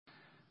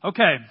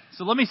Okay,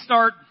 so let me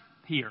start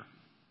here.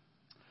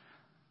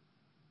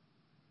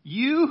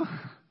 You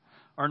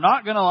are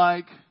not going to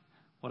like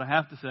what I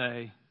have to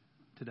say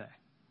today.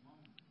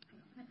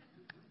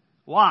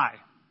 Why?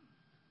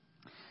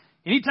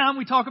 Anytime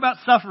we talk about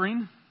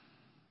suffering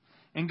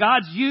and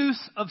God's use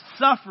of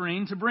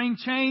suffering to bring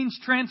change,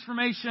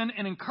 transformation,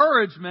 and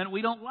encouragement,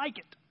 we don't like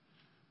it.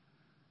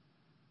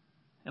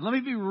 And let me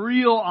be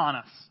real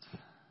honest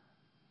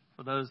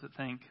for those that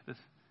think this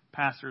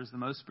pastor is the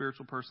most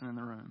spiritual person in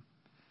the room.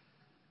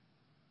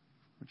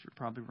 Which you're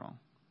probably wrong.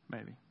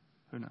 Maybe.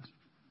 Who knows?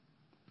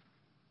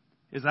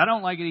 Is I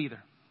don't like it either.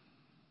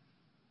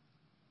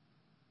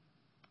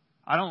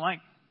 I don't like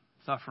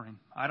suffering.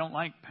 I don't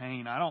like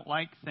pain. I don't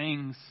like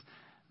things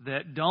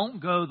that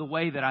don't go the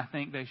way that I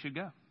think they should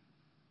go.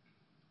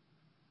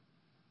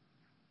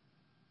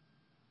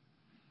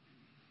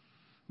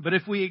 But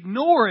if we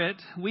ignore it,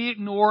 we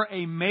ignore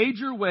a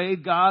major way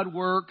God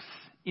works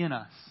in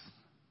us.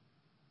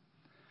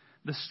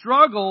 The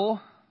struggle,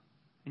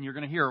 and you're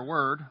going to hear a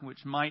word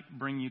which might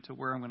bring you to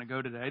where I'm going to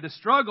go today. The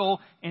struggle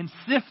and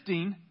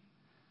sifting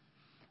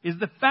is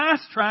the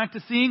fast track to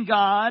seeing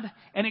God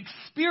and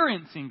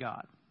experiencing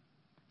God.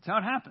 That's how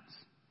it happens.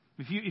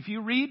 If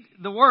you read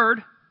the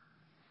Word,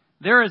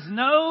 there is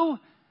no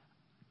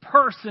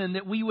person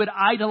that we would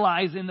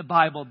idolize in the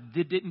Bible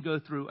that didn't go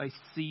through a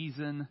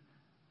season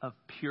of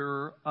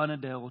pure,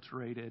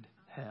 unadulterated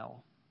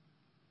hell.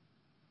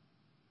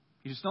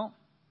 You just don't.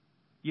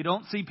 You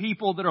don't see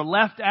people that are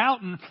left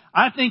out. And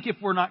I think if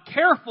we're not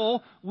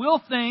careful,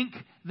 we'll think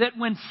that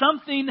when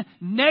something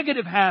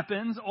negative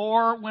happens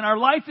or when our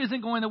life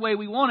isn't going the way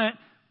we want it,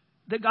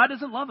 that God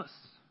doesn't love us.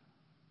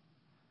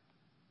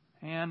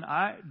 And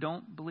I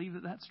don't believe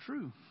that that's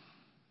true.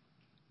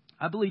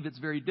 I believe it's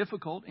very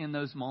difficult in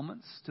those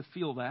moments to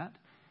feel that.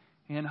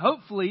 And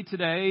hopefully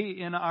today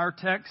in our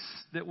text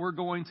that we're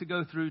going to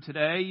go through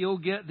today, you'll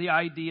get the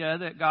idea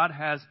that God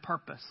has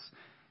purpose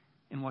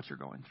in what you're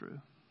going through.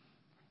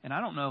 And I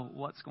don't know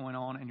what's going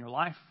on in your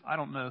life. I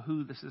don't know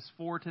who this is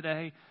for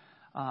today.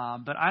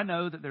 But I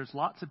know that there's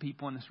lots of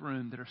people in this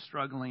room that are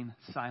struggling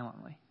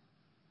silently.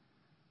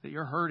 That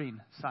you're hurting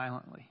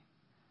silently.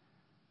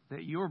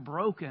 That you're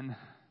broken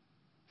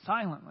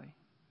silently.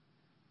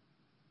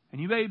 And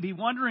you may be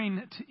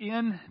wondering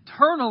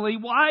internally,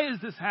 why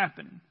is this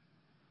happening?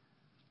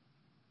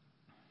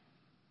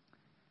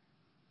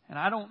 And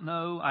I don't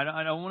know,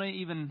 I don't want to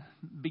even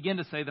begin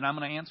to say that I'm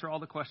going to answer all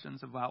the questions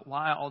about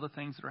why all the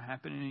things that are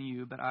happening in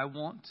you, but I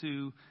want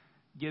to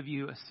give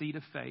you a seed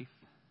of faith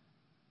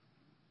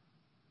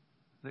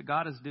that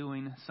God is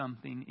doing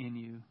something in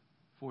you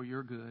for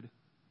your good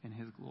and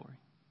His glory.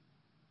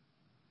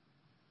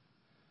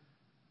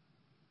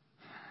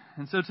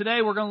 And so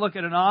today we're going to look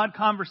at an odd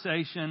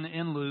conversation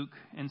in Luke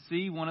and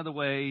see one of the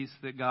ways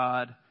that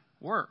God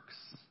works.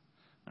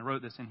 I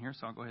wrote this in here,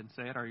 so I'll go ahead and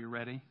say it. Are you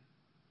ready?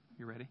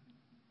 You ready?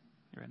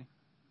 You ready?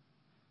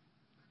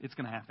 It's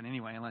going to happen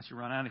anyway, unless you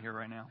run out of here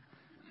right now.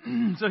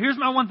 So here's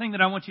my one thing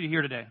that I want you to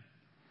hear today.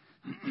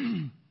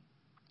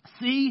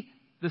 See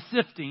the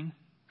sifting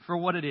for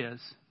what it is,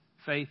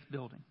 faith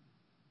building.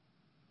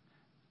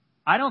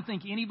 I don't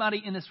think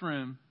anybody in this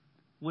room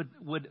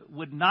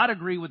would not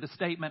agree with the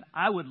statement,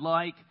 I would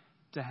like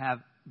to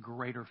have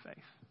greater faith.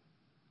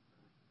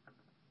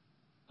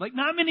 Like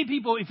not many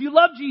people, if you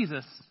love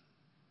Jesus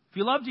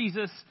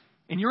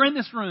and you're in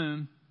this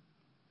room,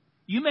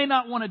 you may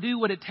not want to do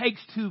what it takes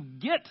to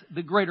get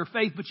the greater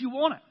faith, but you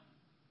want it.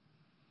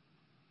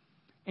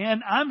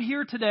 And I'm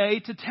here today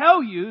to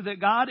tell you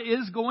that God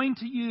is going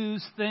to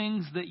use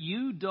things that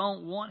you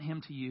don't want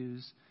Him to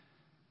use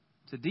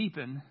to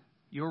deepen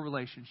your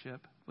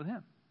relationship with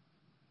Him.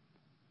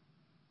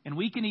 And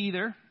we can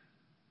either,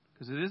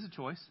 because it is a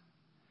choice,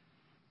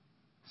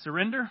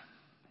 surrender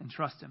and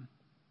trust Him.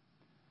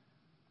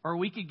 Or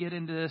we could get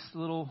into this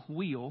little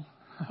wheel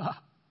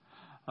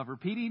of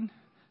repeating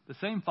the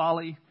same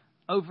folly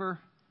over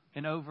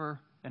and over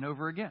and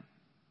over again.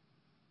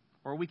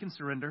 Or we can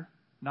surrender,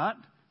 not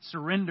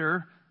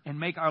surrender and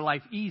make our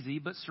life easy,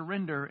 but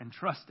surrender and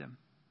trust Him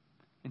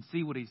and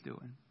see what He's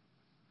doing.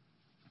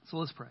 So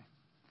let's pray.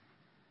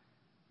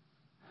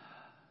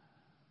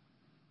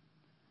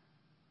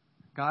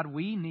 God,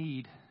 we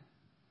need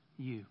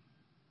You.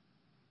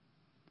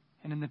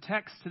 And in the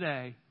text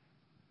today,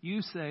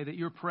 You say that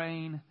You're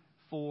praying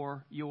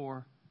for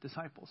Your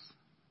disciples.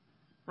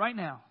 Right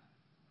now.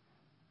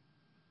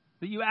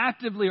 That You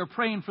actively are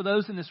praying for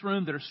those in this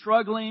room that are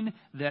struggling,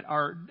 that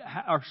are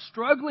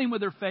struggling with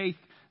their faith.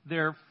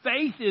 Their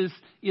faith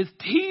is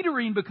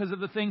teetering because of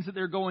the things that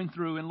they're going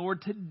through. And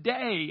Lord,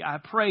 today I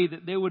pray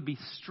that there would be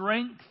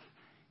strength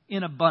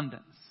in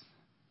abundance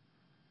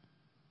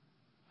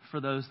for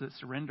those that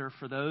surrender,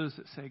 for those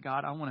that say,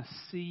 God, I want to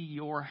see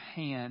Your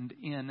hand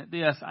in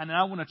this, and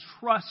I want to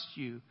trust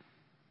You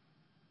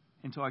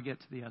until I get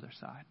to the other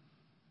side.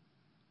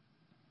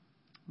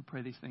 We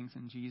pray these things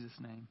in Jesus'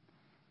 name.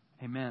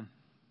 Amen.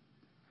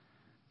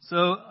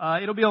 So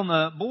it'll be on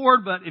the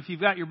board, but if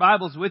you've got your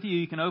Bibles with you,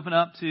 you can open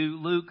up to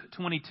Luke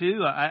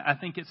 22. I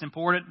think it's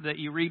important that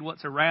you read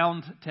what's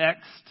around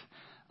text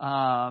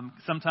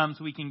Sometimes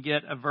we can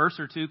get a verse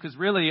or two, because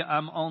really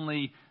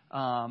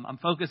I'm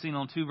focusing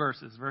on two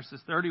verses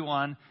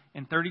 31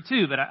 and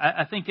 32. But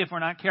I think if we're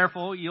not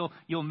careful,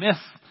 you'll miss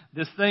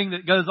this thing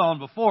that goes on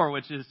before,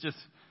 which is just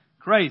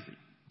crazy.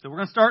 So we're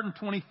going to start in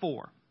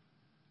 24.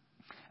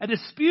 A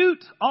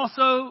dispute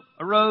also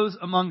arose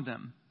among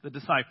them, the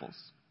disciples,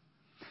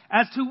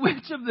 as to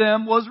which of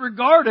them was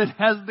regarded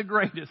as the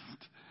greatest.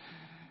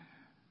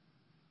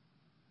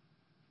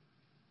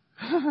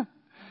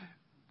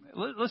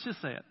 Let's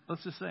just say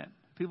it.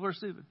 People are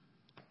stupid.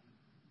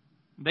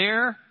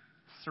 They're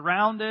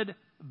surrounded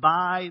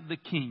by the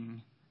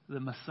King, the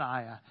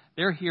Messiah.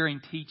 They're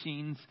hearing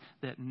teachings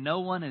that no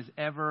one has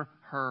ever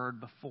heard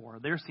before.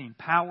 They're seeing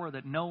power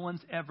that no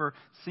one's ever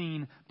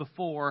seen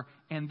before.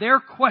 And their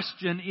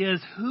question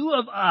is, who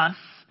of us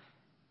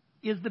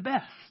is the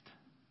best?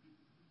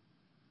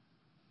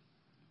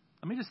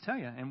 Let me just tell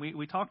you, and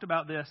we talked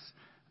about this,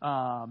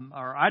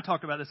 or I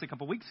talked about this a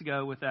couple weeks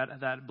ago with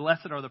that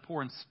blessed are the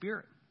poor in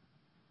spirit.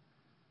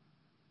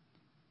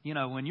 You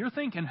know, when you're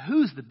thinking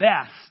who's the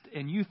best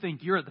and you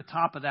think you're at the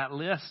top of that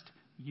list,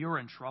 you're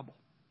in trouble.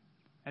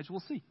 As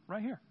we'll see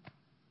right here.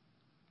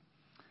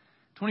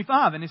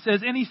 25, and it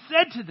says, and he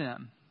said to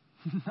them,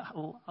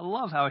 I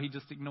love how he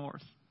just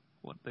ignores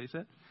what they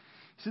said.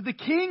 He said, the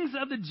kings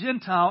of the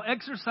Gentile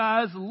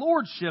exercise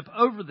lordship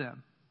over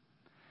them,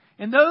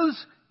 and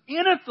those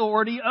in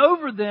authority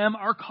over them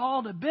are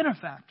called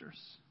benefactors.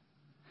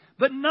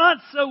 But not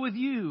so with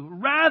you.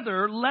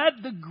 Rather,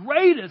 let the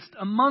greatest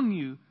among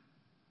you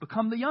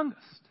become the youngest.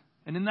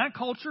 And in that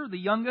culture, the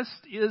youngest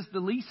is the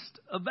least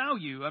of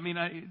value. I mean,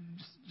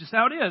 just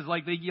how it is.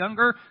 Like the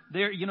younger,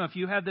 there, if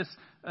you have this,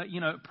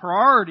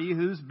 priority,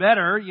 who's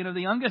better,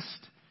 the youngest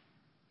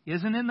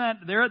isn't in that.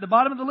 They're at the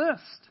bottom of the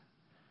list.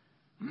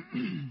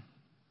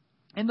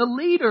 And the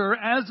leader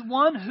as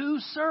one who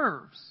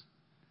serves.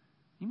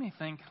 You may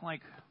think,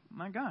 like,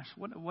 my gosh,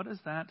 what is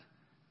that?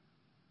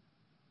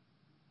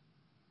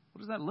 What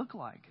does that look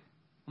like?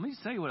 Let me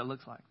just tell you what it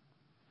looks like.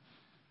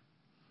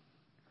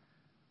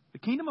 The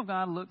kingdom of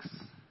God looks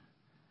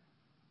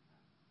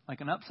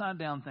like an upside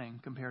down thing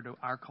compared to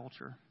our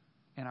culture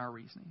and our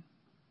reasoning.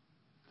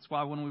 That's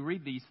why when we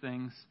read these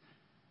things,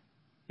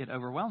 it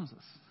overwhelms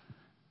us.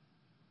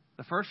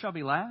 The first shall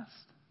be last.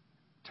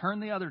 Turn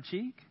the other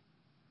cheek.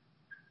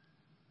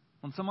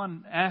 When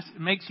someone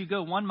makes you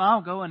go 1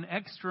 mile, go an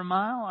extra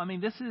mile. I mean,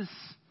 this is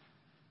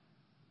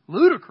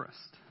ludicrous.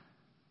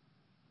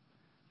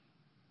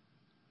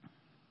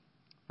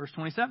 Verse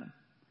 27.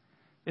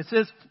 It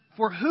says,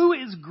 for who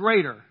is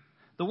greater?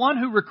 The one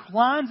who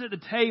reclines at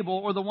the table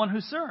or the one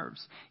who serves?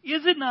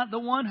 Is it not the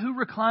one who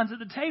reclines at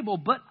the table?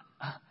 But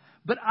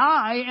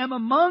I am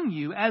among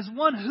you as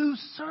one who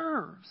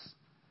serves.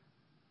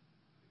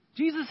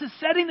 Jesus is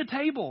setting the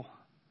table.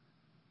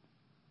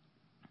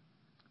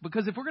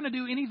 Because if we're going to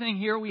do anything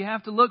here, we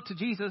have to look to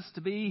Jesus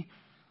to be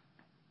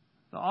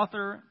the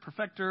author,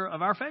 perfecter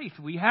of our faith.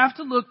 We have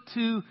to look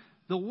to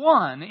the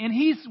one, and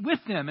he's with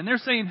them. And they're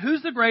saying,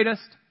 who's the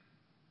greatest?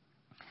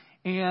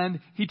 And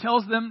he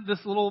tells them this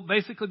little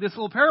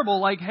parable,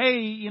 like,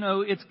 hey,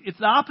 it's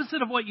the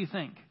opposite of what you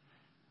think.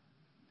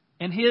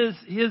 And his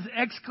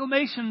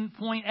exclamation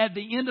point at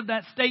the end of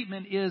that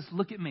statement is,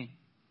 look at me.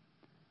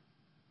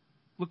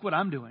 Look what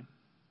I'm doing.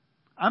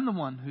 I'm the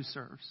one who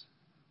serves.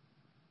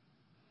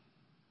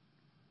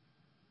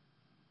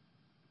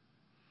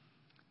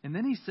 And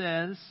then he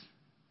says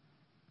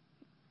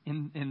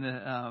in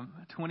the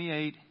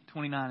 28,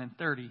 29, and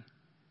 30,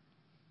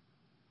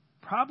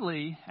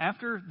 probably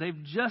after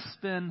they've just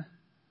been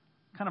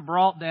kind of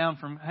brought down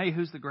from, hey,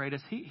 who's the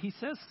greatest? He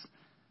says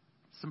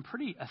some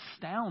pretty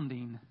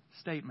astounding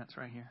statements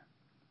right here.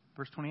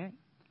 Verse 28.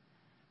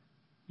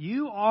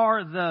 You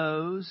are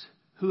those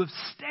who have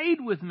stayed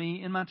with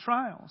me in my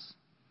trials.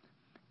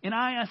 And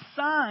I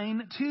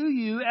assign to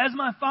you, as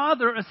my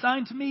Father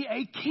assigned to me,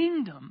 a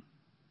kingdom,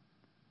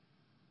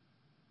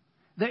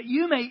 that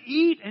you may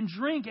eat and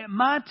drink at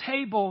my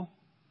table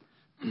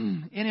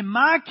and in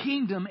my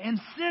kingdom, and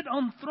sit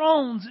on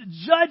thrones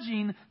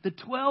judging the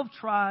 12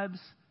 tribes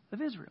of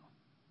Israel.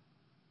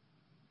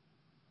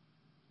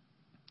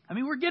 I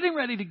mean, we're getting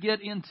ready to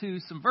get into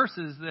some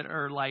verses that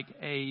are like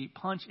a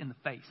punch in the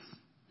face.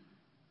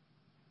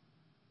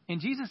 And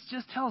Jesus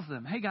just tells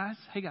them, hey guys,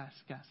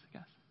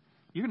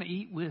 you're going to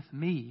eat with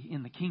me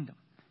in the kingdom.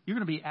 You're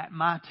going to be at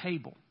my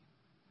table.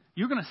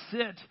 You're going to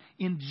sit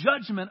in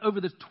judgment over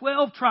the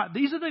 12 tribes.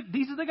 These are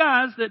the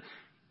guys that,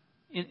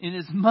 in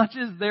as much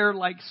as they're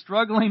like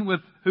struggling with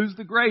who's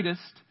the greatest,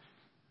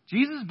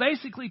 Jesus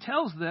basically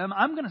tells them,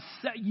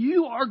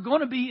 you are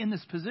going to be in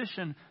this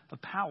position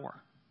of power.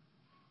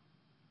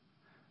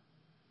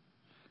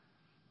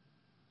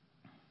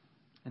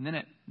 And then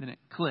it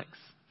clicks.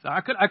 So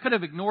I could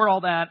have ignored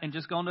all that and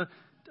just gone to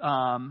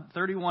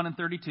 31 and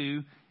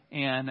 32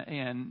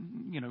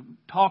 and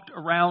talked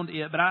around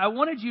it. But I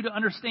wanted you to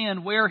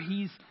understand where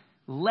he's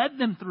led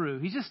them through.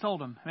 He just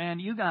told them, man,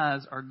 you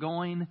guys are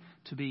going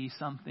to be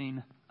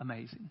something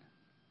amazing.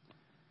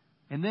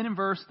 And then in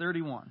verse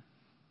 31,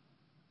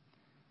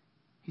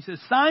 he says,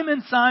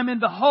 Simon, Simon,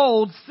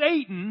 behold,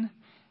 Satan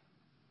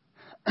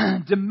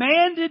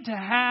demanded to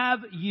have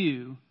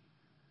you,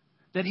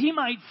 that he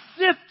might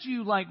sift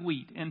you like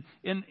wheat. And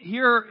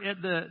here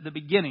at the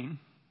beginning,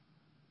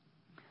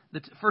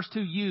 the first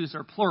two yous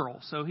are plural,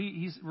 so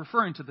he's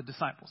referring to the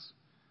disciples.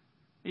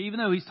 Even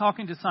though he's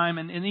talking to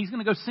Simon, and he's going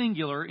to go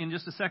singular in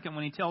just a second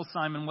when he tells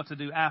Simon what to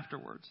do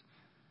afterwards.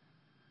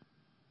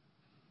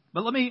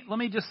 But let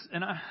me just,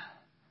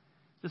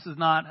 this is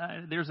not,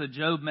 there's a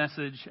Job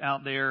message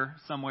out there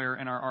somewhere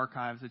in our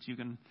archives that you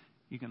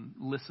can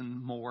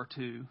listen more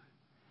to.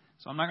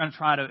 So I'm not going to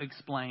try to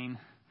explain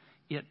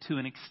it to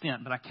an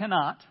extent, but I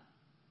cannot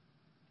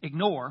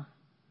ignore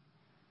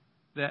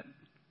that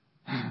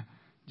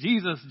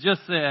Jesus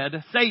just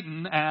said,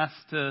 Satan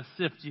asked to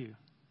sift you.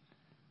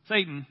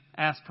 Satan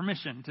asked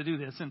permission to do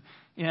this. And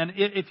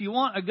if you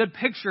want a good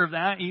picture of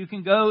that, you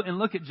can go and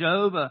look at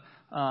Job,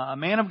 a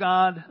man of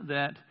God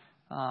that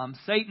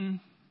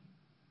Satan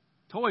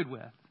toyed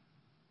with.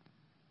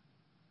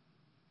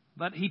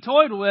 But he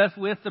toyed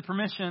with the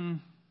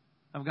permission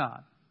of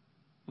God,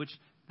 which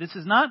this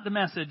is not the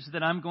message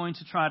that I'm going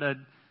to try to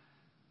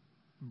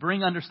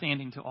bring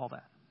understanding to all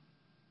that.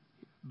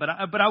 But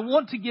I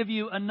want to give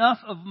you enough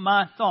of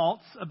my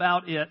thoughts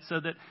about it so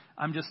that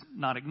I'm just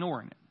not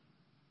ignoring it.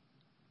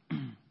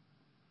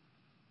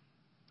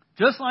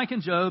 Just like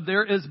in Job,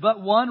 there is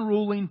but one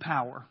ruling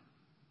power.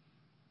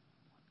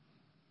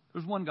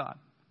 There's one God.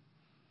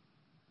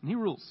 And he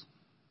rules.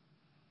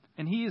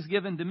 And he is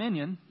given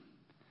dominion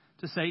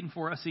to Satan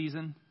for a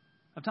season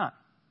of time.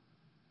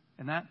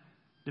 And that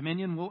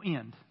dominion will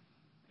end.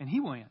 And he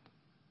will end.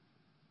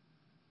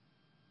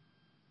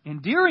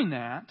 And during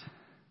that,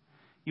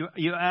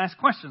 you ask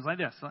questions like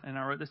this. And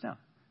I wrote this down.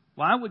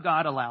 Why would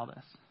God allow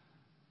this?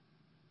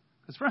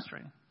 It's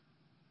frustrating.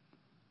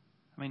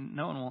 I mean,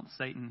 no one wants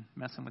Satan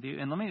messing with you.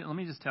 And let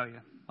me just tell you,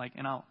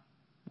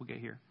 we'll get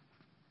here.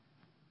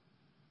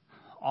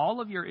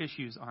 All of your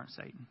issues aren't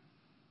Satan.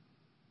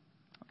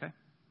 Okay?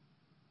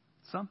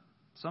 Some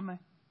may.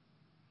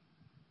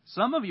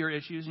 Some of your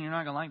issues, and you're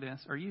not going to like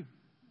this, are you.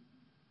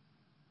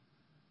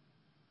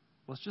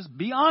 Let's just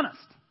be honest.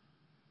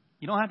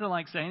 You don't have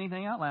to say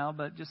anything out loud,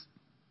 but just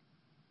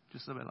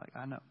a bit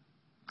I know.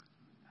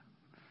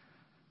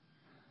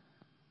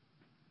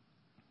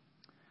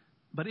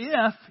 But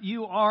if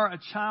you are a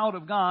child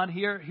of God,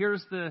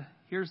 here's the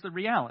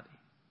reality.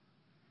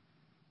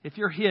 If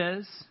you're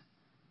His,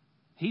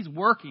 He's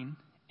working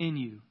in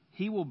you.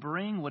 He will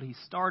bring what He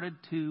started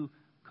to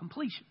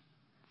completion.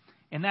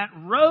 And that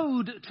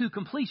road to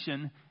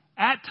completion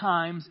at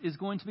times is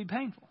going to be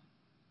painful.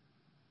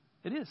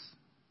 It is.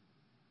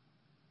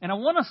 And I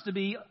want us to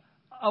be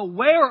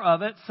aware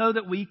of it so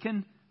that we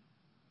can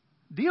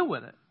deal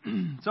with it.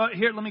 So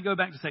here, let me go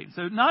back to Satan.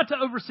 So not to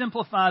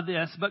oversimplify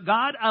this, but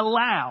God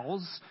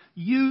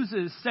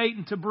uses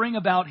Satan to bring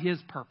about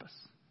His purpose.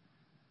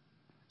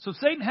 So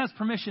Satan has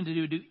permission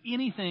to do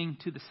anything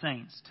to the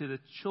saints, to the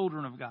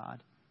children of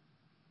God.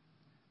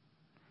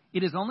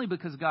 It is only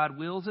because God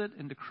wills it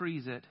and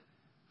decrees it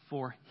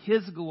for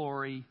His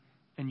glory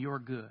and your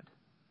good.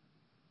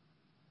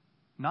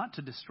 Not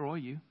to destroy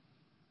you.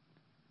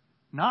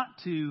 Not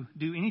to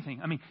do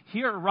anything. I mean,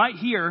 right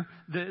here,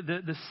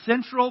 the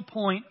central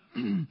point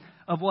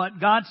of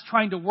what God's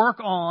trying to work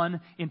on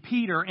in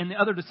Peter and the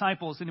other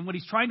disciples, and what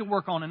He's trying to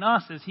work on in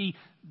us as He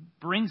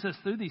brings us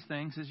through these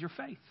things, is your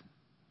faith.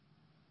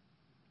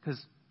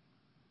 Because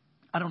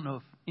I don't know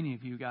if any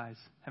of you guys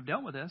have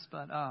dealt with this,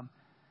 but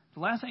the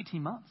last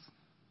 18 months,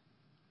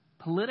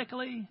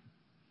 politically,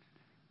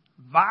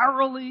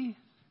 virally,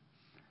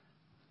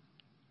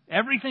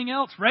 everything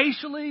else,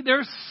 racially,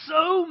 there's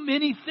so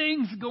many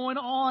things going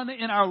on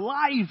in our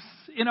lives,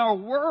 in our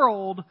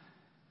world,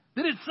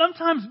 that it's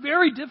sometimes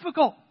very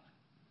difficult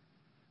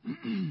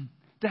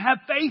to have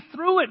faith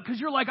through it, because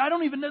you're I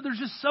don't even know, there's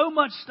just so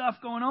much stuff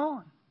going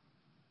on.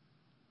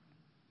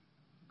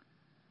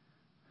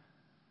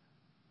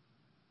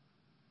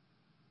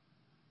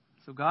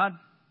 So God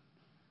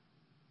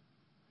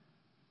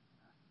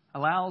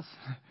allows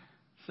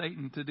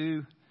Satan to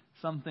do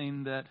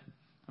something that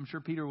I'm sure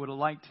Peter would have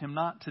liked him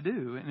not to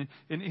do.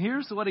 And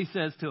here's what he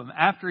says to him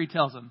after he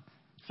tells him,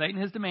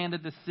 Satan has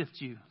demanded to sift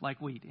you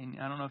like wheat. And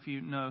I don't know if you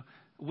know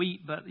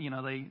wheat, but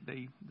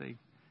they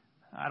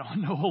I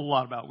don't know a whole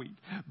lot about wheat.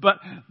 But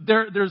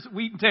there's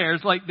wheat and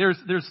tares.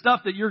 There's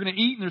stuff that you're going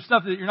to eat and there's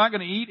stuff that you're not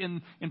going to eat.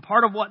 And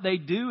part of what they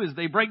do is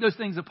they break those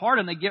things apart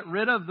and they get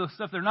rid of the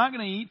stuff they're not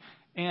going to eat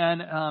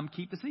and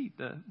keep the seed,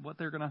 what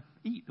they're going to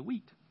eat, the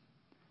wheat.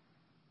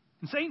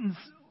 And Satan's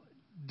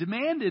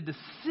demanded to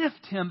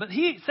sift him, but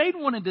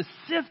Satan wanted to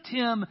sift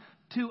him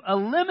to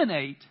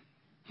eliminate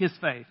his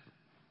faith,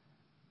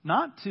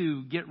 not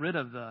to get rid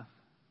of the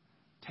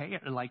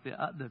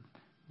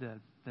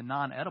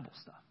non-edible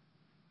stuff.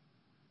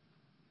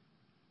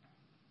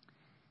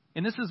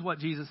 And this is what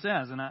Jesus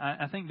says, and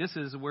I think this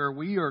is where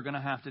we are going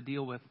to have to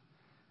deal with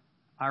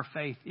our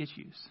faith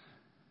issues.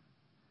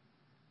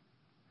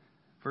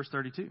 Verse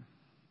 32.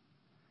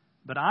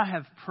 But I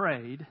have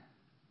prayed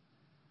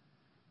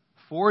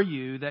for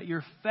you that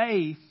your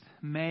faith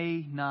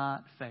may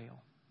not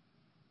fail.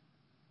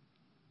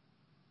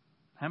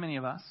 How many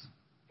of us,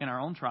 in our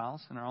own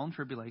trials, in our own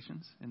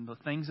tribulations, in the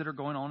things that are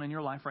going on in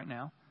your life right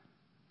now,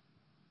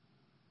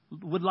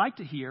 would like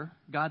to hear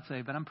God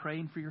say, but I'm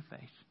praying for your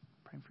faith.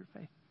 Praying for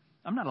your faith.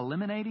 I'm not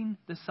eliminating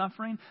this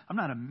suffering. I'm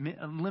not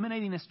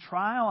eliminating this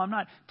trial. I'm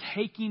not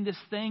taking this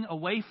thing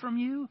away from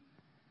you.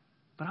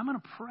 But I'm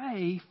going to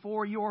pray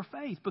for your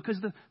faith. Because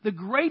the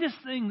greatest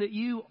thing that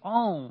you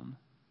own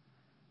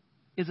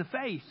is a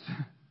faith.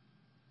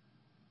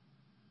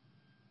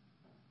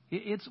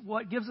 It's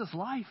what gives us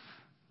life.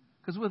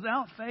 Because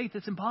without faith,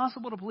 it's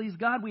impossible to please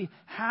God. We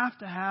have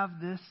to have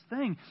this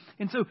thing.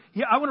 And so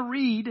I want to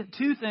read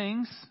two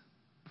things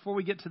before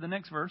we get to the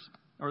next verse,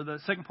 or the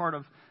second part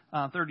of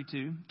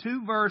 32.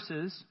 Two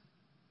verses,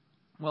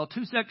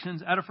 two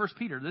sections out of 1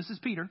 Peter. This is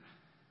Peter,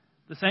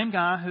 the same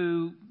guy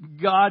who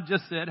God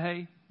just said,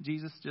 hey,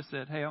 Jesus just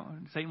said, hey,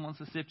 Satan wants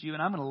to sift you,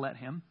 and I'm going to let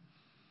him.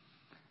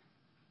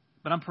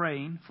 But I'm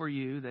praying for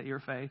you that your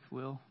faith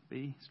will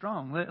be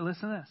strong.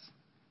 Listen to this.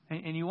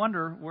 And you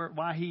wonder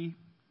why he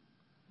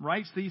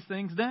writes these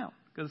things down.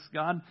 Because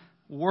God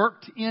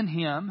worked in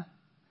him.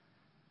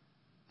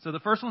 So the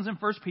first one's in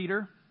 1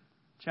 Peter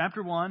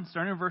chapter 1,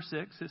 starting in verse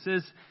 6. It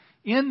says,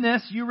 in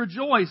this you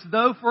rejoice,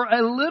 though for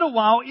a little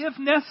while, if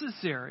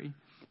necessary,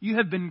 you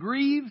have been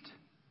grieved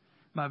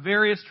by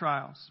various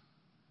trials.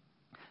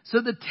 So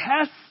that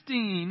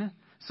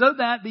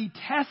the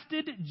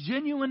tested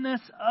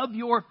genuineness of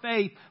your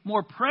faith,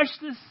 more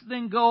precious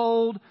than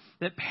gold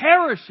that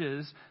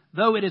perishes,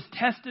 though it is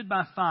tested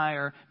by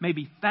fire, may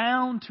be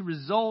found to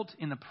result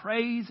in the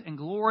praise and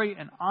glory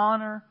and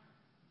honor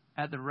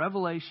at the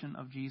revelation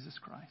of Jesus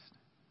Christ.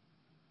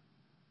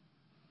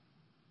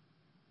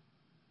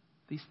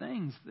 These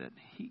things that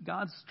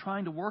God's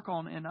trying to work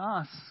on in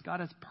us, God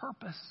has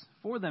purpose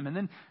for them. And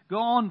then go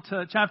on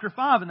to chapter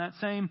 5 in that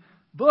same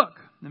book.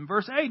 In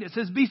verse 8 it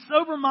says, be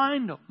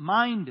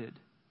sober-minded,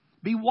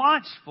 be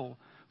watchful.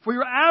 For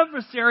your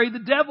adversary, the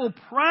devil,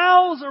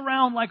 prowls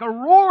around like a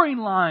roaring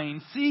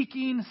lion,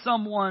 seeking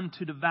someone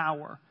to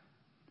devour.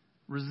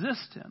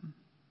 Resist him.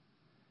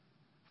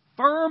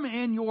 Firm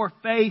in your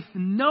faith,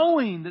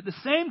 knowing that the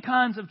same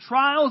kinds of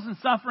trials and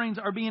sufferings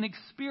are being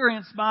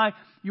experienced by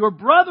your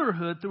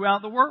brotherhood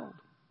throughout the world.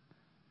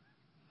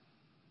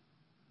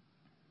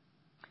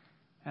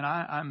 And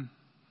I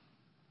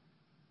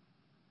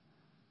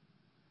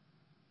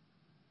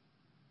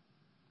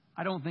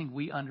don't think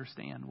we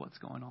understand what's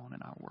going on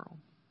in our world.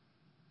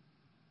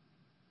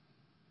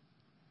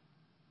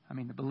 I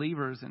mean, the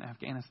believers in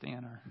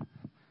Afghanistan are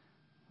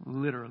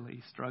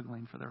literally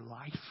struggling for their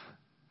life.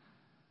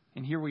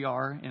 And here we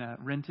are in a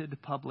rented,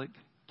 public,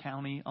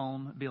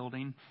 county-owned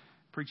building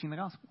preaching the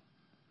gospel.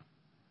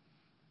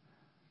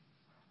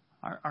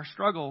 Our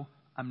struggle,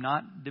 I'm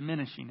not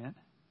diminishing it,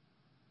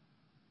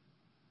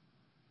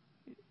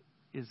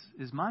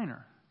 is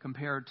minor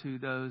compared to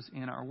those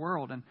in our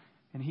world.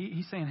 And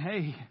he's saying,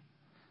 hey,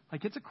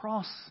 like it's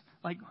across,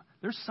 like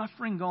there's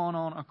suffering going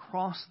on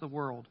across the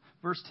world.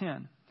 Verse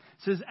 10.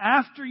 It says,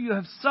 after you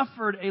have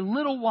suffered a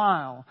little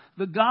while,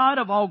 the God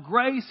of all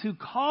grace who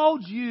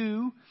called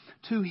you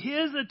to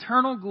His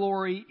eternal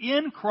glory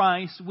in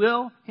Christ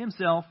will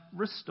Himself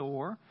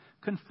restore,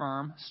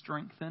 confirm,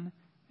 strengthen,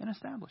 and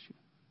establish you.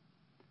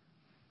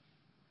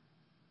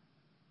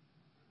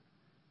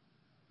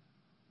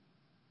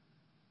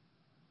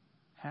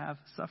 Have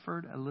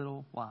suffered a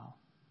little while.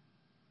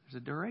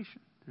 There's a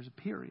duration. There's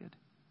a period.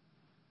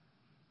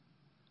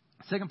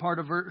 Second part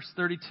of verse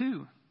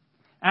 32.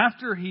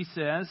 After he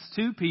says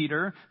to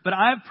Peter, but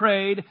I have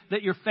prayed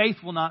that your faith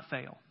will not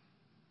fail.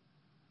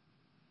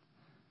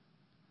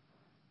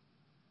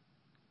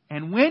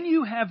 And when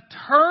you have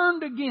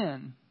turned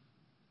again,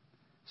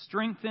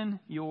 strengthen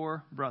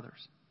your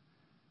brothers.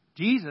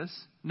 Jesus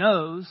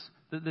knows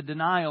that the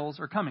denials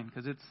are coming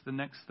because it's the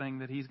next thing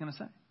that he's going to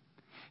say.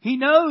 He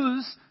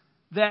knows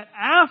that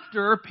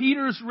after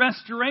Peter's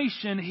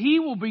restoration, he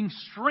will bring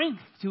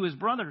strength to his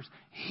brothers.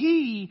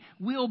 He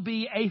will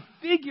be a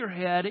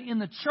figurehead in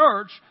the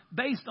church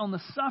based on the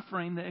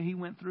suffering that he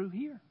went through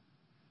here.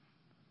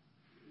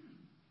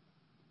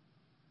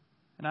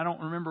 And I don't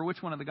remember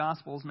which one of the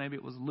Gospels, maybe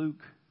it was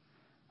Luke,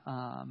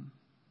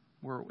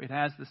 where it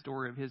has the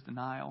story of his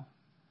denial.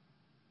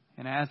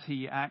 And as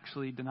he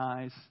actually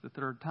denies the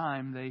third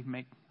time, they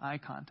make eye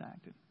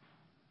contact.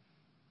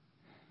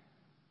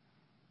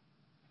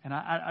 And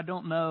I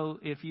don't know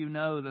if you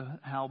know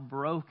how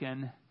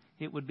broken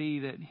it would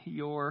be that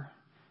your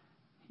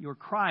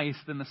Christ,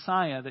 the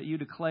Messiah that you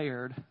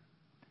declared,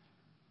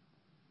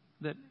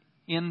 that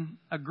in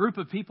a group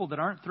of people that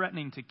aren't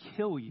threatening to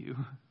kill you,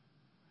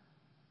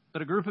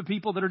 but a group of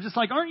people that are just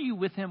like, aren't you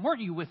with him?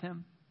 Weren't you with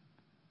him?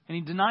 And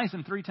he denies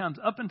him 3 times.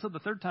 Up until the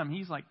third time,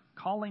 he's like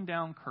calling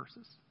down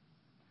curses.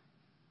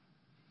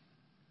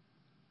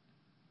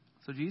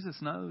 So Jesus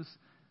knows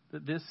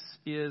that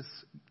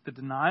the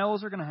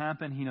denials are going to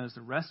happen. He knows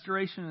the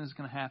restoration is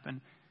going to happen.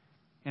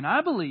 And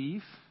I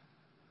believe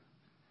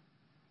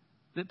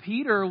that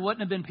Peter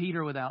wouldn't have been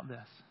Peter without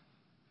this.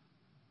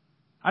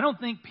 I don't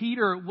think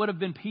Peter would have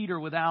been Peter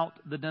without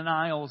the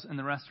denials and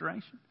the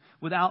restoration,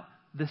 without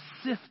the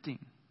sifting.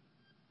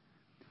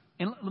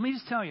 And let me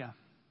just tell you,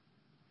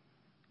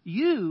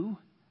 you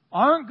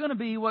aren't going to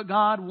be what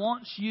God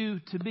wants you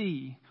to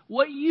be,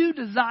 what you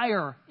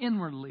desire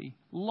inwardly,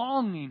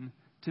 longing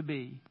to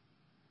be,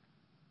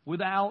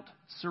 without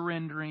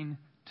surrendering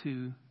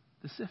to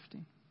the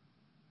sifting.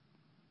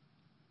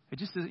 It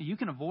just isn't, you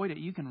can avoid it,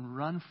 you can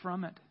run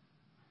from it,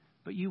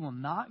 but you will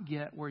not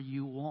get where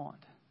you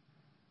want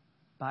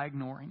by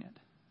ignoring it.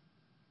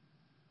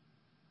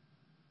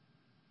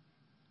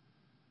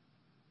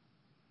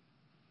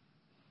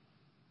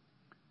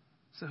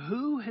 So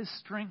who has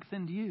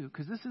strengthened you?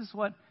 Because this is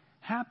what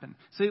happened.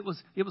 So it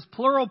was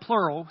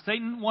plural.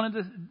 Satan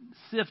wanted to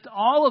sift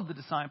all of the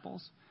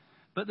disciples.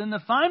 But then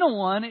the final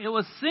one, it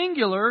was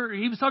singular.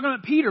 He was talking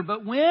about Peter.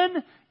 But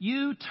when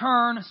you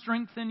turn,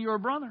 strengthen your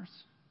brothers.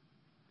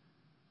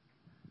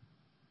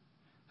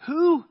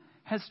 Who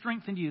has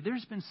strengthened you?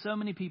 There's been so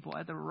many people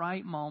at the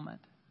right moment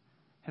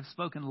have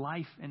spoken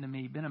life into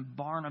me, been a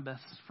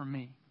Barnabas for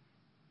me.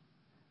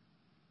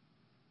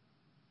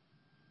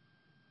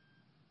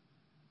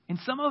 And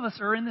some of us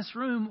are in this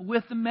room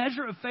with the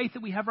measure of faith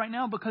that we have right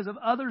now because of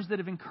others that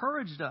have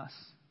encouraged us.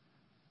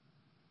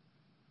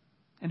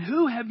 And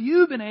who have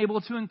you been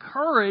able to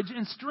encourage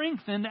and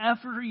strengthen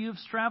after you've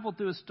traveled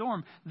through a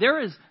storm? There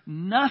is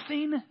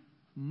nothing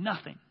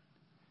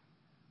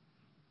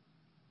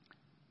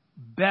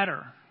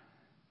better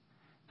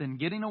than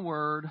getting a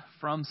word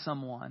from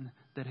someone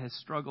that has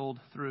struggled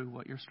through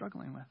what you're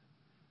struggling with.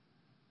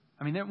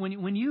 I mean,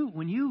 when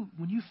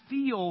you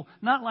feel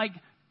not like,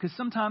 because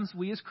sometimes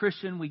we as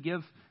Christian, we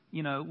give,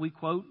 we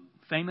quote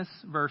famous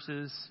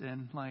verses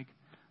and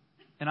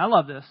I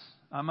love this.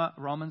 I'm a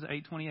Romans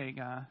 8:28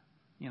 guy.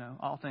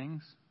 All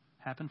things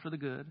happen for the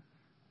good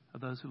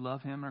of those who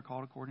love Him and are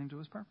called according to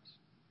His purpose.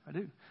 I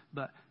do.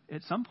 But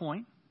at some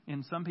point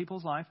in some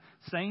people's life,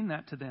 saying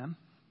that to them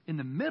in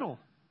the middle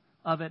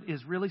of it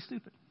is really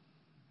stupid.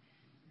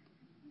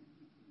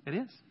 It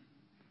is.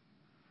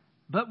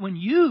 But when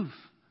you've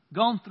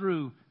gone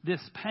through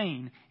this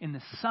pain and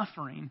this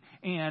suffering,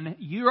 and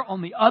you're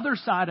on the other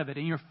side of it,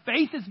 and your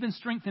faith has been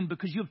strengthened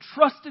because you have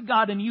trusted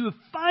God, and you have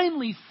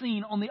finally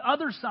seen on the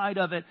other side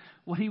of it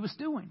what He was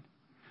doing,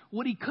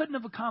 what He couldn't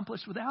have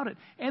accomplished without it.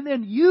 And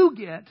then you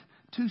get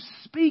to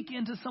speak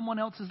into someone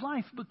else's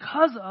life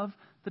because of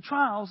the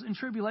trials and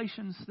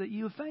tribulations that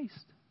you have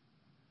faced.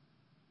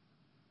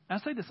 I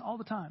say this all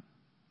the time.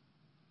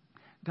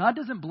 God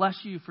doesn't bless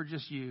you for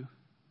just you,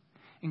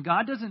 and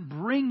God doesn't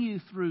bring you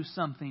through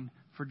something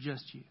for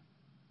just you.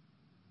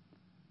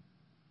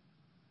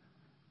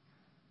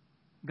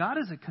 God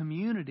is a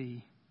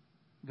community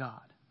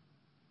God.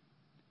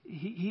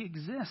 He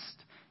exists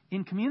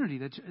in community,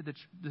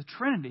 the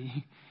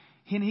Trinity.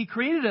 And He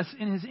created us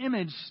in His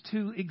image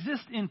to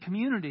exist in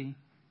community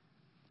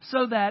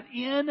so that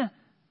in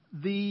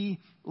the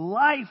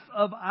life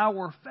of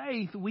our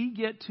faith, we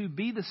get to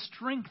be the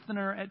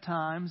strengthener at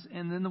times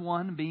and then the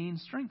one being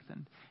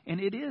strengthened.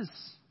 And it is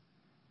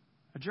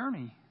a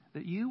journey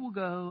that you will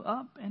go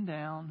up and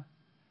down.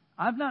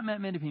 I've not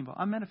met many people.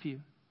 I've met a few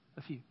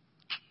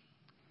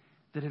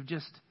that have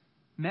just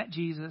met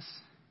Jesus.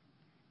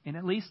 And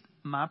at least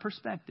my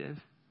perspective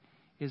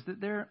is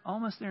that their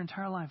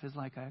entire life is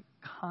like a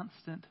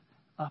constant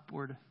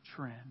upward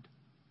trend.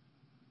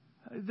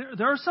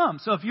 There are some.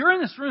 So if you're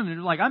in this room and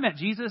you're like, I met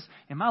Jesus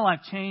and my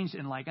life changed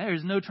and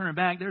there's no turning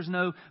back,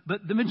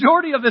 but the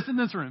majority of us in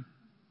this room,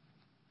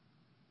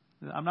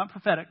 I'm not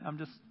prophetic, I'm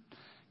just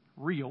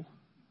real.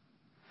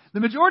 The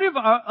majority of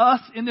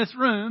us in this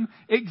room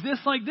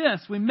exists like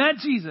this. We met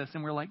Jesus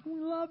and we're like, we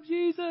love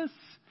Jesus.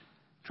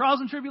 Trials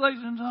and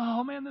tribulations.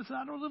 Oh man, this,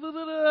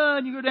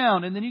 and you go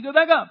down and then you go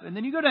back up and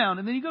then you go down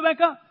and then you go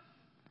back up.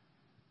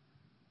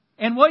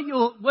 And what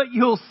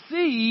you'll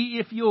see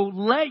if you'll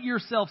let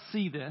yourself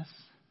see this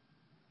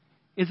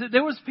is that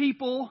there was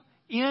people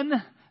in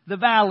the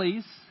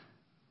valleys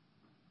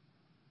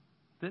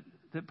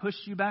that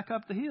pushed you back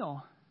up the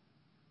hill.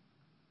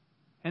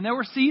 And there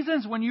were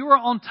seasons when you were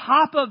on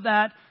top of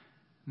that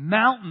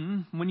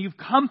mountain, when you've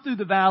come through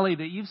the valley,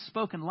 that you've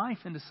spoken life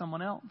into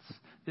someone else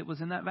that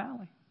was in that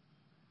valley.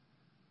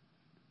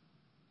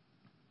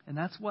 And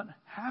that's what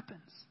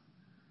happens.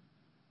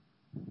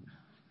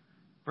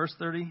 Verse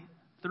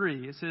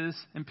 33, it says,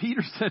 and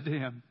Peter said to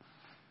him,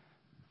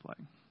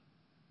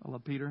 I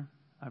love Peter.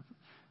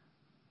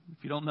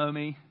 If you don't know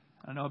me,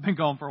 I know I've been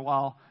gone for a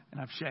while and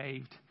I've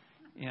shaved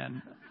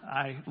and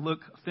I look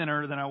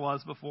thinner than I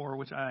was before,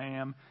 which I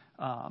am.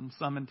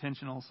 Some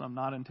intentional, some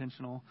not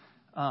intentional.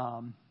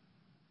 But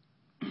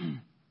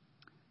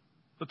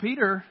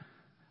Peter,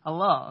 I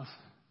love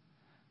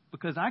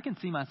because I can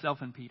see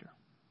myself in Peter.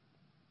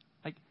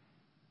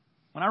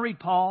 When I read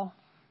Paul,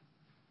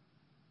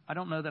 I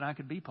don't know that I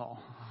could be Paul.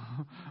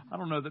 I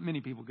don't know that many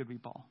people could be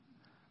Paul.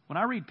 When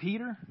I read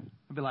Peter,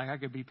 I'd be like, I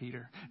could be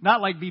Peter. Not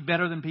like be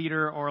better than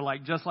Peter or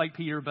like just like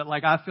Peter, but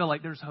like I feel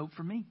like there's hope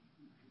for me.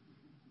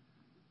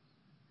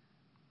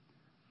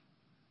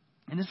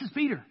 And this is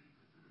Peter.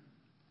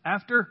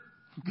 After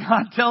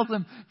God tells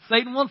him,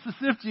 Satan wants to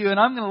sift you and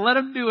I'm going to let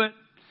him do it.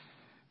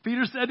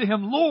 Peter said to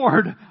him,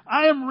 Lord,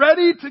 I am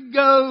ready to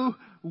go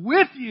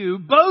with you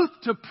both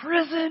to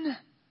prison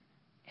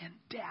and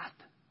death.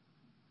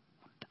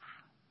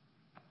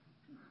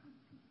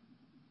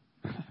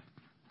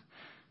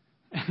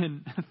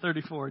 in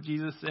 34,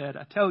 Jesus said,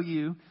 I tell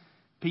you,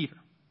 Peter,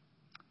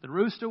 the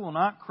rooster will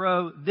not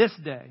crow this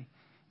day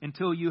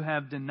until you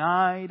have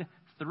denied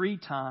 3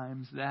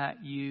 times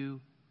that you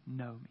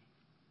know me.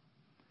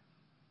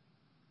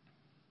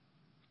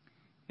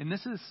 And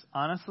this is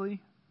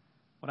honestly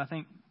what I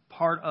think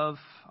part of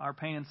our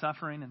pain and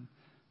suffering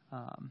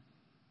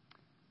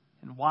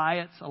and why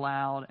it's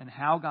allowed and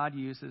how God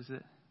uses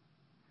it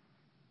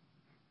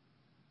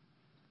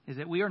is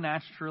that we are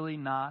naturally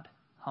not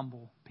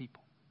humble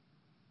people.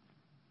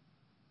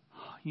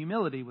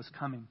 Humility was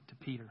coming to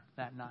Peter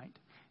that night.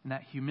 And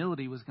that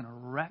humility was going to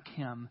wreck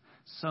him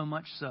so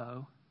much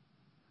so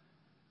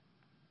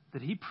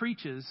that he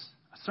preaches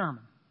a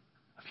sermon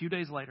a few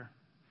days later.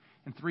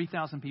 And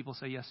 3,000 people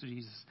say yes to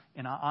Jesus.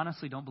 And I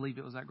honestly don't believe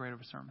it was that great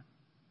of a sermon.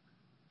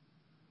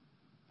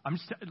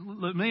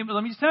 Let me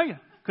just tell you.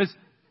 Because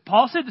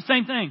Paul said the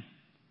same thing.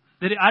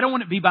 That I don't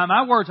want it to be by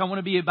my words. I want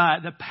to be by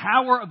the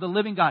power of the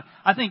living God.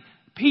 I think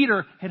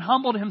Peter had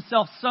humbled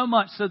himself so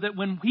much so that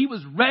when he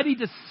was ready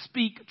to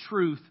speak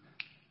truth,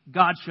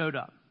 God showed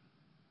up.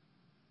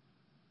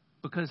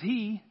 Because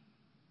he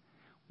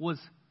was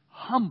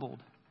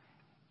humbled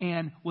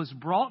and was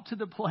brought to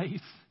the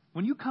place.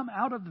 When you come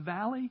out of the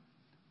valley,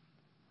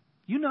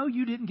 you know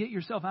you didn't get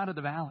yourself out of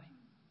the valley.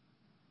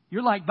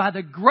 You're like, by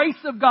the grace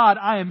of God,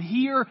 I am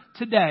here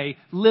today,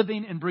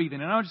 living and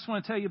breathing. And I just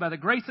want to tell you, by the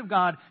grace of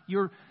God,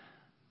 you're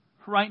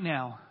right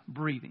now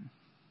breathing,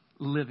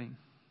 living.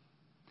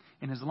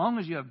 And as long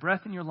as you have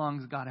breath in your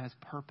lungs, God has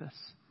purpose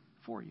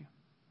for you.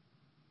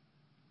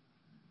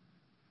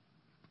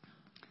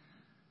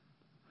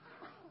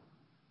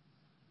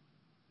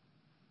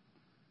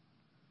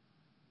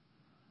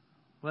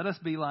 Let us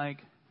be like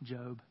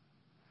Job.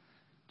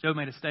 Job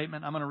made a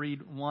statement. I'm going to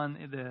read one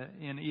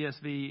in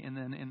ESV and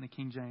then in the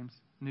King James,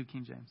 New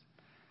King James.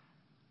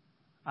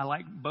 I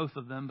like both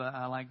of them, but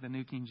I like the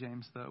New King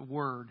James, the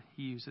word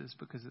he uses,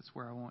 because it's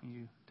where I want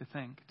you to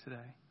think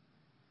today.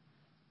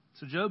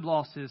 So Job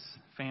lost his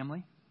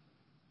family,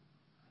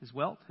 his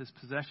wealth, his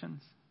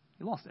possessions.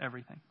 He lost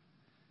everything.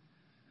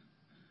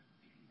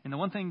 And the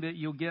one thing that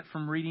you'll get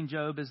from reading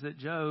Job is that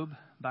Job,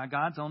 by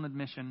God's own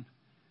admission,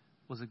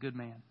 was a good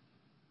man.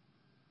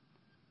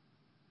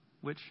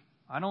 Which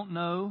I don't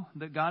know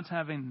that God's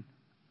having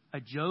a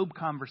Job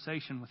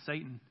conversation with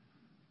Satan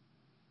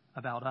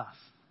about us.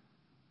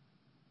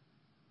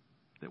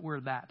 That we're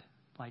that.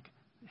 Like,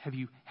 have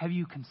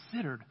you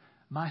considered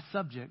my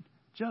subject,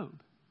 Job?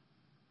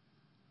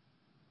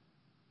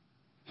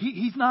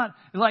 He's not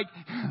like,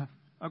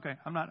 okay,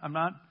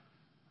 I'm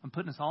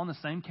putting us all in the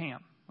same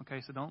camp.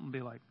 Okay, so don't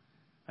be like,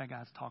 that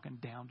guy's talking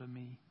down to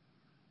me.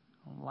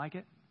 I don't like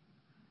it.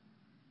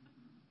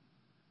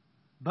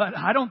 But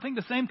I don't think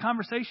the same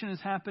conversation is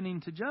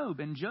happening to Job.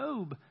 And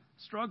Job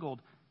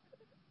struggled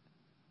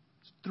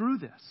through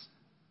this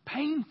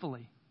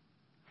painfully.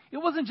 It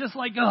wasn't just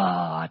like, oh,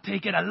 I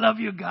take it, I love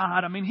you,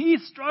 God. I mean, he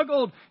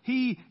struggled.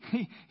 He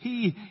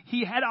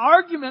had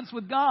arguments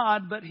with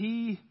God, but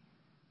he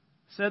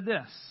said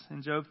this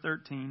in Job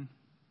 13:15,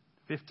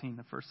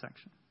 the first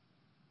section.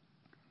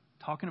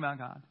 Talking about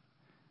God.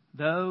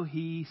 Though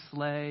he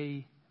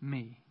slay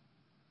me,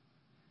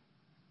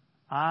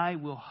 I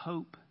will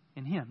hope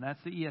in him.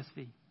 That's the ESV,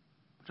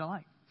 which I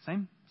like.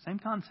 Same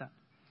concept.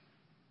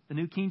 The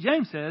New King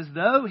James says,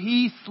 though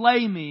he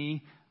slay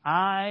me,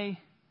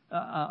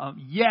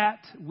 yet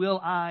will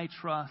I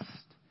trust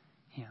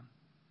him.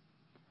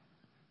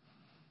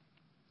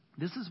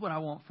 This is what I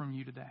want from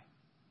you today.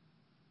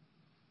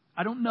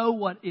 I don't know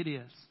what it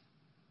is.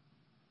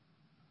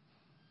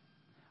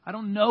 I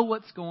don't know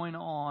what's going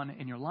on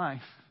in your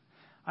life.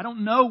 I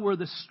don't know where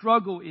the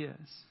struggle is.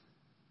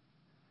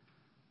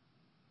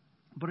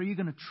 But are you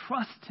going to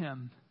trust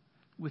him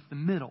with the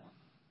middle,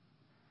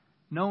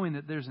 knowing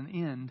that there's an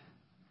end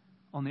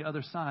on the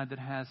other side that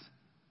has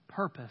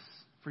purpose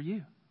for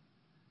you?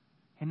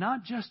 And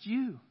not just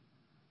you,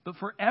 but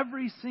for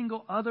every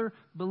single other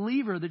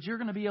believer that you're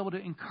going to be able to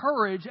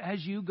encourage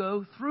as you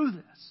go through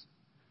this.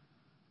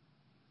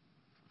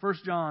 1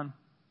 John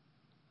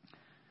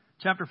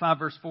chapter 5,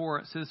 verse 4,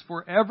 it says,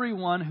 for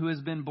everyone who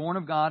has been born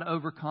of God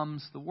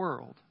overcomes the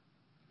world.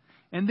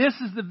 And this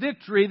is the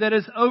victory that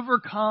has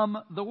overcome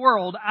the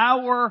world,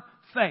 our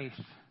faith.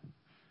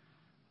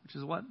 Which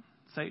is what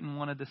Satan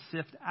wanted to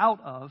sift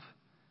out of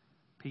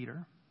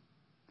Peter.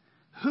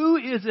 Who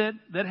is it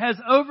that has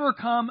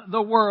overcome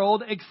the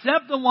world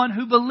except the one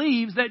who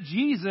believes that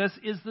Jesus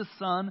is the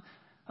Son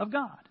of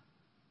God?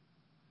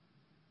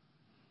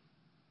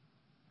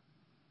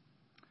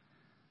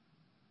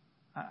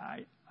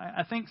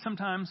 I think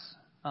sometimes,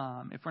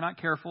 if we're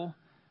not careful,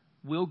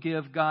 we'll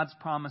give God's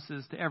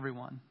promises to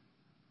everyone.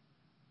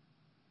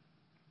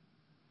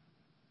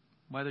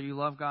 Whether you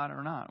love God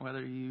or not,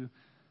 whether you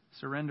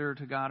surrender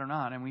to God or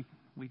not. And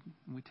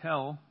we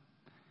tell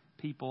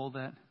people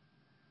that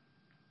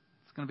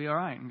it's going to be all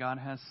right and God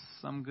has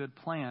some good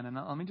plan. And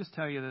let me just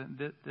tell you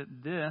that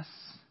this,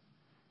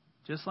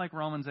 just like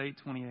Romans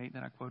 8:28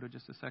 that I quoted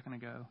just a second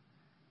ago,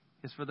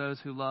 is for those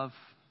who love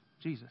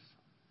Jesus.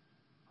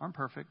 Aren't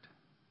perfect,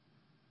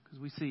 because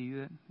we see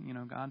that,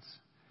 God's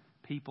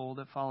people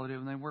that followed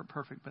him. They weren't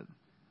perfect, but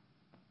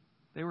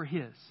they were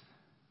his.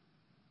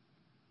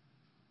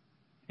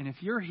 And if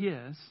you're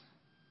his,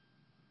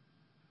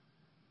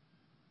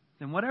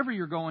 then whatever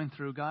you're going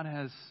through, God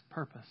has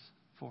purpose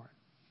for it.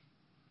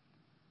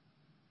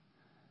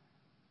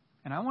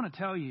 And I want to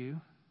tell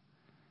you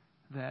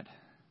that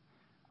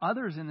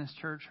others in this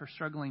church are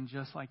struggling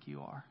just like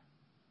you are.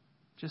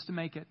 Just to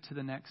make it to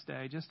the next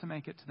day, just to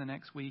make it to the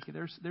next week.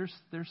 There's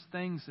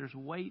things, there's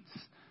weights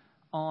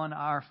on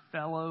our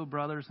fellow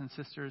brothers and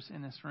sisters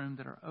in this room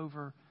that are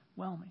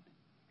overwhelming.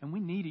 And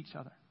we need each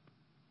other.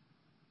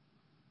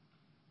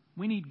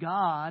 We need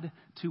God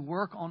to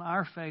work on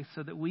our faith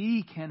so that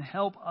we can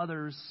help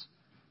others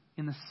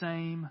in the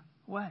same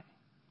way.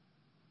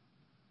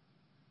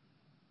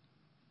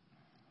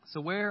 So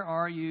where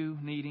are you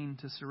needing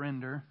to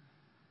surrender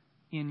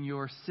in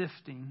your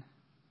sifting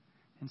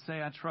and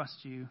say, I trust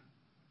you,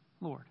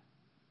 Lord?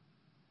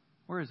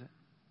 Where is it?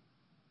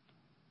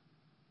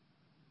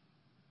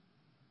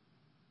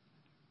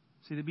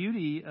 See, the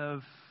beauty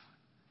of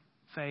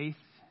faith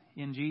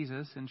in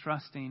Jesus and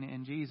trusting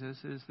in Jesus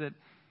is that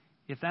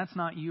if that's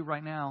not you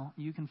right now,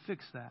 you can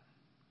fix that.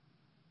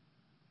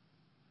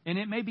 And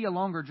it may be a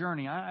longer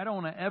journey. I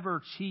don't want to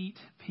ever cheat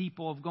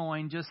people of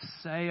going, just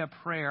say a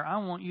prayer. I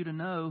want you to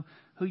know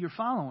who you're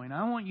following.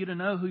 I want you to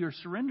know who you're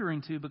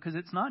surrendering to, because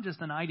it's not just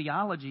an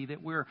ideology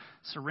that we're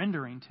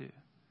surrendering to.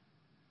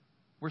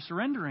 We're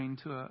surrendering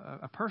to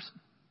a person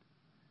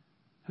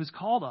who's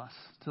called us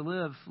to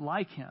live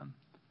like him,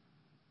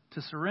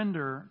 to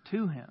surrender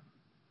to him.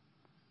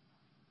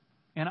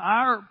 And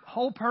our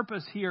whole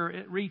purpose here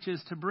at Reach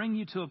is to bring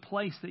you to a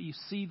place that you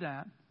see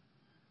that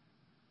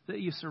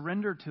you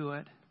surrender to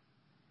it,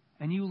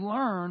 and you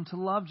learn to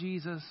love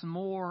Jesus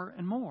more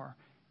and more,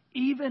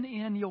 even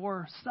in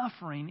your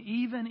suffering,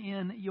 even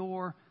in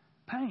your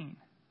pain.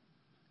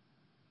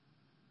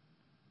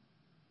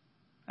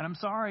 And I'm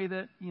sorry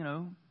that,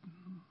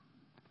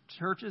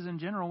 churches in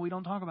general, we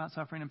don't talk about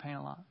suffering and pain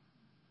a lot.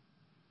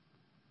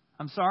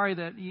 I'm sorry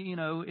that,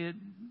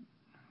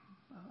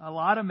 a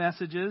lot of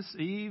messages,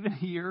 even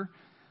here,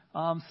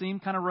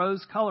 seem kind of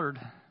rose-colored,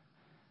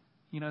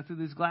 through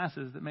these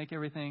glasses that make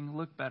everything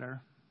look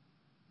better,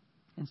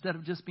 instead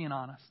of just being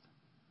honest.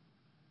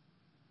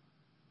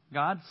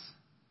 God's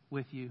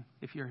with you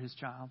if you're his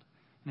child.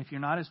 And if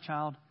you're not his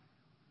child,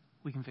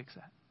 we can fix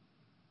that.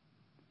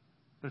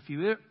 But if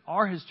you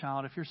are his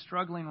child, if you're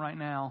struggling right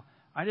now,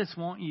 I just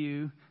want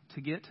you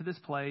to get to this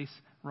place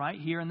right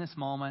here in this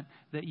moment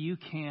that you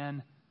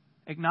can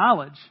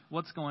acknowledge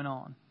what's going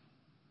on.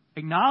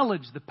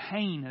 Acknowledge the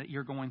pain that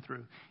you're going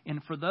through.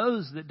 And for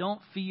those that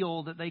don't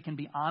feel that they can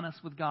be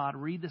honest with God,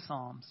 read the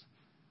Psalms.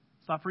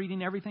 Stop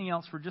reading everything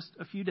else for just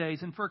a few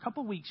days. And for a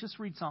couple of weeks, just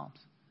read Psalms.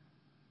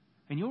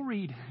 And you'll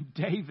read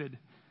David,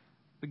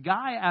 the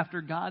guy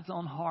after God's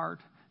own heart,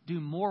 do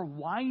more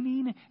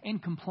whining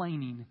and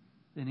complaining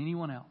than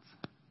anyone else.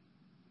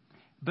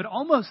 But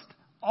almost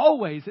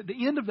always at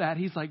the end of that,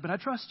 he's like, but I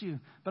trust you,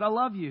 but I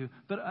love you,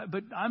 but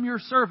I'm your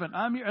servant.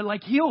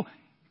 He'll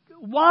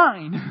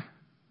whine.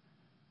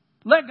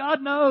 Let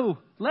God know.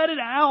 Let it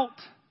out.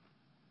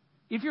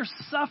 If you're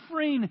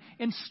suffering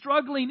and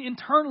struggling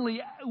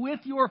internally with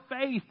your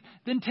faith,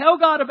 then tell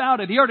God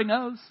about it. He already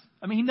knows.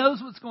 He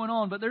knows what's going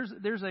on, but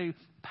there's a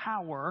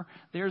power,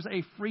 there's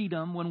a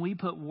freedom when we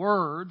put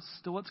words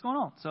to what's going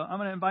on. So I'm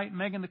going to invite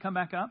Megan to come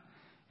back up,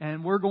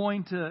 and we're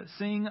going to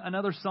sing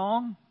another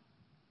song.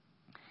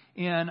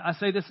 And I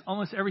say this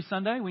almost every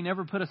Sunday. We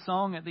never put a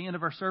song at the end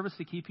of our service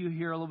to keep you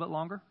here a little bit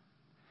longer.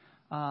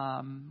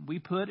 We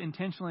put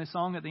intentionally a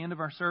song at the end of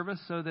our service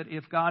so that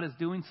if God is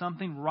doing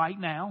something right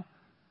now,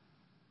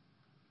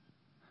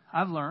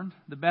 I've learned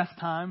the best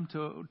time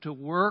to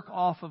work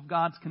off of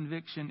God's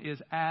conviction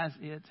is as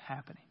it's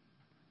happening.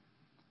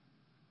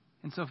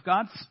 And so if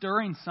God's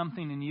stirring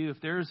something in you,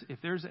 if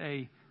there's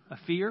a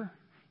fear,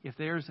 if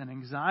there's an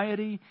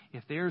anxiety,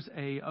 if there's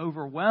a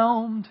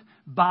overwhelmed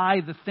by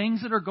the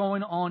things that are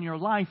going on in your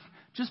life,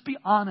 just be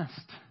honest.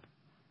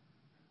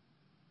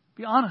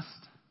 Be honest.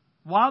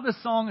 While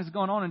this song is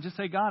going on, and just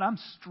say, God, I'm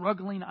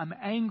struggling. I'm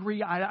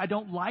angry. I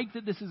don't like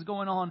that this is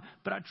going on,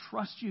 but I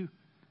trust you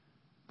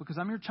because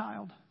I'm your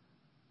child.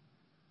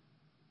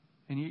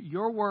 And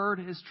your word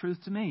is truth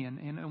to me.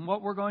 And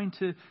what we're going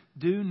to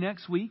do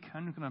next week,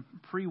 I'm going to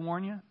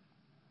pre-warn you.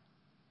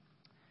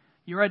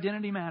 Your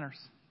identity matters.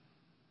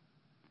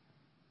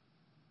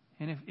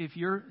 And if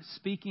you're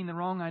speaking the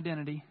wrong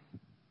identity,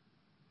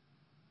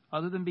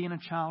 other than being a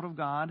child of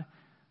God,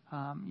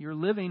 you're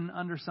living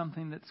under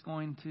something that's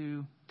going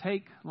to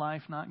take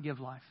life, not give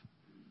life.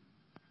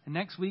 And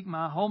next week,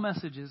 my whole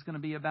message is going to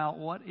be about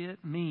what it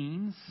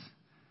means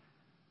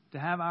to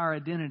have our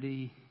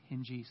identity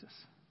in Jesus.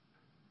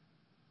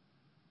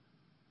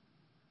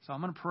 So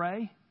I'm going to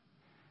pray.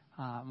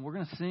 We're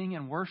going to sing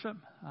and worship.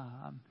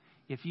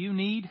 If you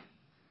need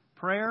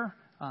prayer,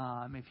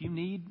 if you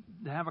need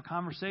to have a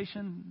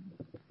conversation,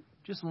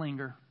 just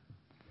linger.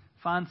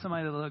 Find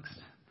somebody that looks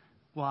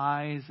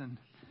wise and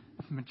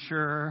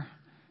mature,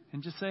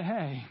 and just say,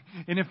 hey.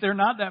 And if they're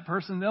not that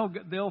person,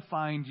 they'll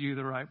find you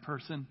the right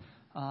person.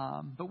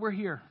 But we're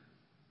here.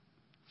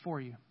 for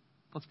you.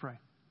 Let's pray.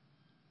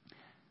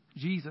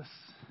 Jesus,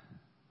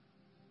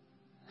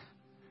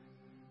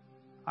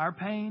 our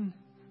pain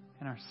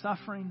and our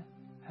suffering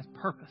has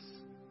purpose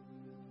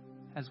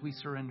as we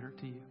surrender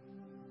to you.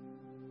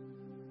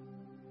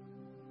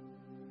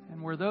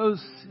 And where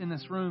those in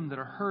this room that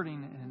are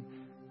hurting, and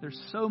there's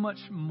so much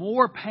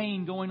more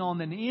pain going on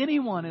than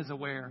anyone is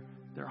aware,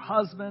 their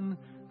husband,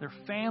 their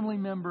family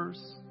members,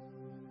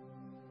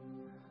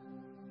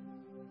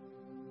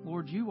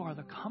 Lord, you are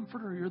the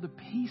comforter. You're the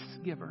peace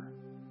giver.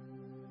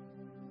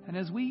 And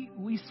as we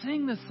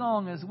sing this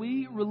song, as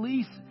we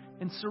release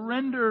and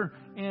surrender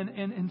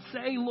and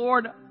say,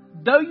 Lord,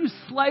 though you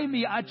slay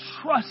me, I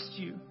trust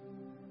you.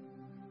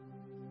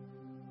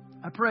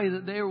 I pray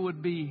that there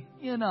would be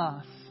in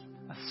us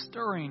a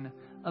stirring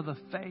of a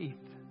faith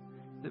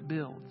that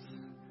builds,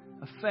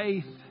 a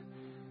faith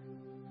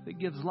that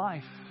gives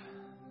life.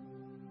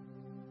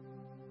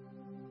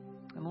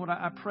 And Lord,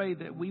 I pray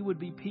that we would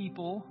be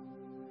people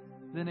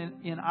that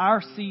in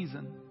our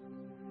season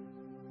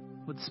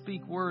would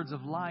speak words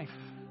of life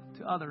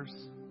to others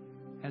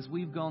as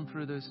we've gone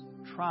through those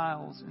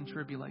trials and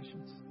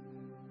tribulations.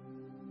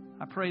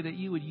 I pray that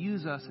you would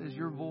use us as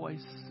your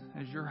voice,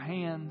 as your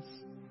hands,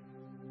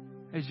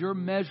 as your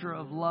measure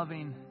of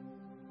loving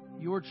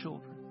your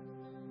children.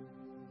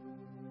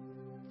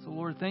 So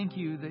Lord, thank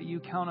you that you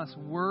count us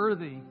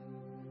worthy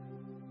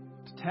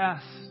to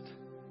test,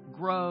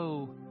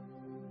 grow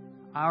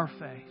our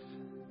faith.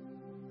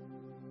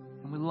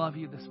 And we love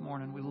you this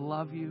morning. We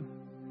love you.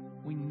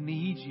 We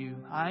need you.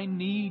 I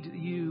need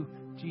you,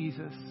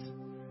 Jesus.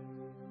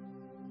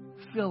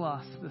 Fill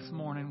us this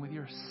morning with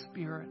your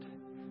Spirit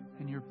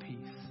and your peace.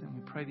 And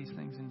we pray these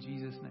things in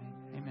Jesus' name.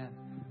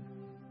 Amen.